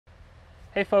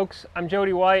Hey folks, I'm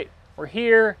Jody White. We're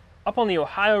here up on the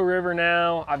Ohio River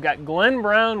now. I've got Glenn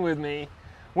Browne with me,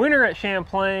 winner at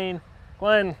Champlain.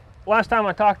 Glenn, last time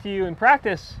I talked to you in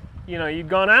practice, you'd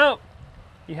gone out,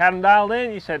 you had them dialed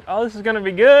in, you said, oh, this is gonna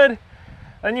be good.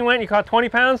 Then you went and you caught 20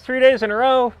 pounds 3 days in a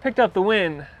row, picked up the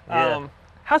win. Yeah.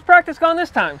 How's practice gone this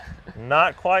time?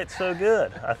 Not quite so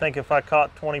good. I think if I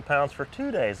caught 20 pounds for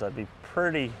 2 days, I'd be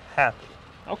pretty happy.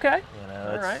 Okay.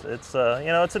 It's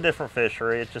a different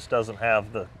fishery. It just doesn't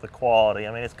have the quality.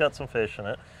 I mean, it's got some fish in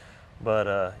it,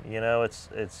 but it's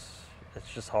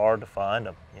just hard to find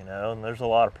them. And there's a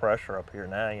lot of pressure up here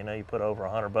now. You put over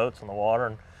 100 boats in the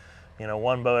water, and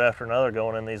one boat after another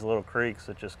going in these little creeks.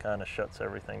 It just kind of shuts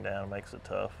everything down and makes it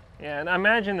tough. Yeah, and I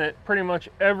imagine that pretty much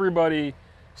everybody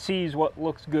sees what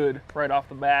looks good right off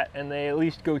the bat, and they at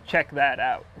least go check that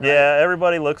out. Right? Yeah,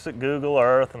 everybody looks at Google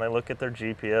Earth and they look at their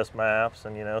GPS maps,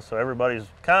 and so everybody's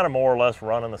kind of more or less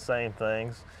running the same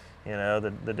things.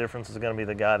 The difference is going to be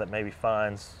the guy that maybe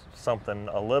finds something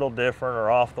a little different or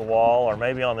off the wall, or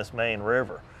maybe on this main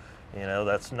river,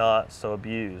 that's not so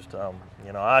abused.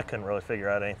 I couldn't really figure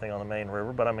out anything on the main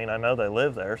river, but I mean, I know they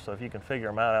live there, so if you can figure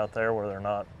them out there where they're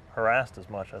not harassed as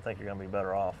much, I think you're going to be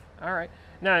better off. All right.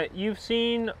 Now, you've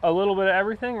seen a little bit of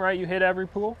everything, right? You hit every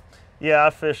pool? Yeah,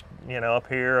 I fished, up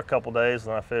here a couple days,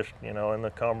 and I fished, in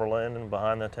the Cumberland and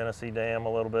behind the Tennessee Dam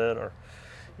a little bit,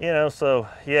 so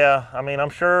yeah, I mean,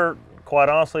 I'm sure, quite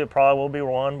honestly, it probably will be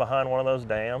one behind one of those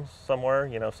dams somewhere.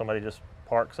 Somebody just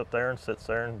parks up there and sits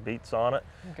there and beats on it.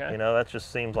 Okay. That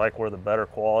just seems like where the better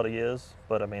quality is.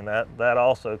 But I mean, that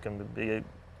also can be,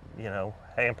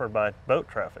 hampered by boat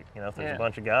traffic. If there's a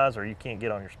bunch of guys or you can't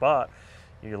get on your spot,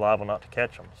 you're liable not to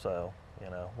catch them. So,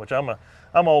 which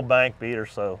I'm old bank beater,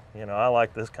 so I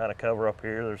like this kind of cover up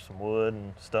here. There's some wood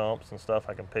and stumps and stuff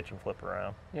I can pitch and flip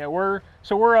around. Yeah, we're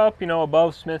up,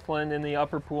 above Smithland in the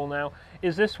upper pool now.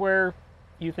 Is this where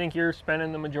you think you're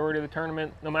spending the majority of the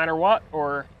tournament no matter what,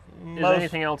 or is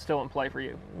anything else still in play for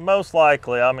you? Most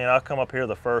likely. I mean, I'll come up here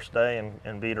the first day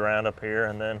and beat around up here,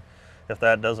 and then if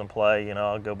that doesn't play,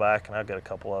 I'll go back and I've got a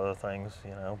couple other things,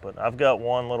 but I've got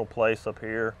one little place up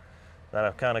here that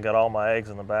I've kind of got all my eggs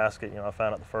in the basket. I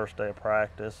found it the first day of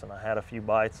practice, and I had a few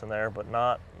bites in there, but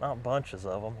not bunches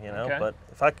of them, Okay. But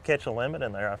if I could catch a limit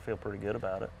in there, I feel pretty good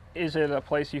about it. Is it a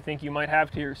place you think you might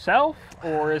have to yourself,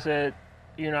 or is it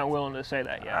you're not willing to say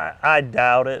that yet? I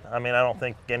doubt it. I mean, I don't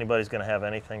think anybody's going to have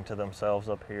anything to themselves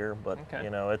up here, but Okay.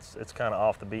 It's kind of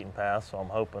off the beaten path, so I'm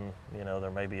hoping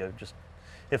there may be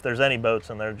if there's any boats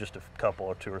in there, just a couple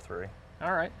or two or three.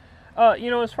 All right.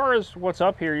 As far as what's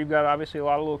up here, you've got obviously a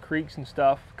lot of little creeks and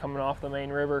stuff coming off the main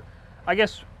river. I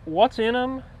guess what's in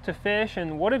them to fish,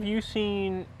 and what have you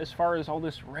seen as far as all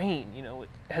this rain?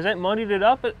 Has that muddied it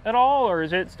up at all, or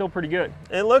is it still pretty good?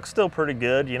 It looks still pretty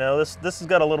good. This has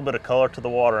got a little bit of color to the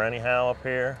water anyhow up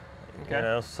here.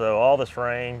 Okay. So all this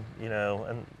rain,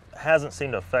 and hasn't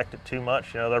seemed to affect it too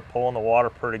much. They're pulling the water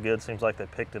pretty good. Seems like they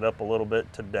picked it up a little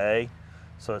bit today.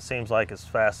 So it seems like as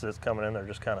fast as it's coming in, they're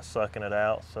just kind of sucking it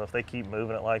out. So if they keep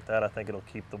moving it like that, I think it'll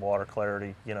keep the water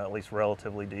clarity, at least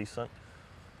relatively decent.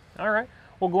 All right.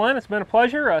 Well, Glenn, it's been a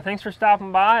pleasure. Thanks for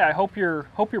stopping by. I hope your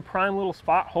prime little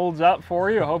spot holds up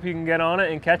for you. I hope you can get on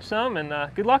it and catch some,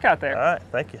 and good luck out there. All right.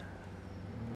 Thank you.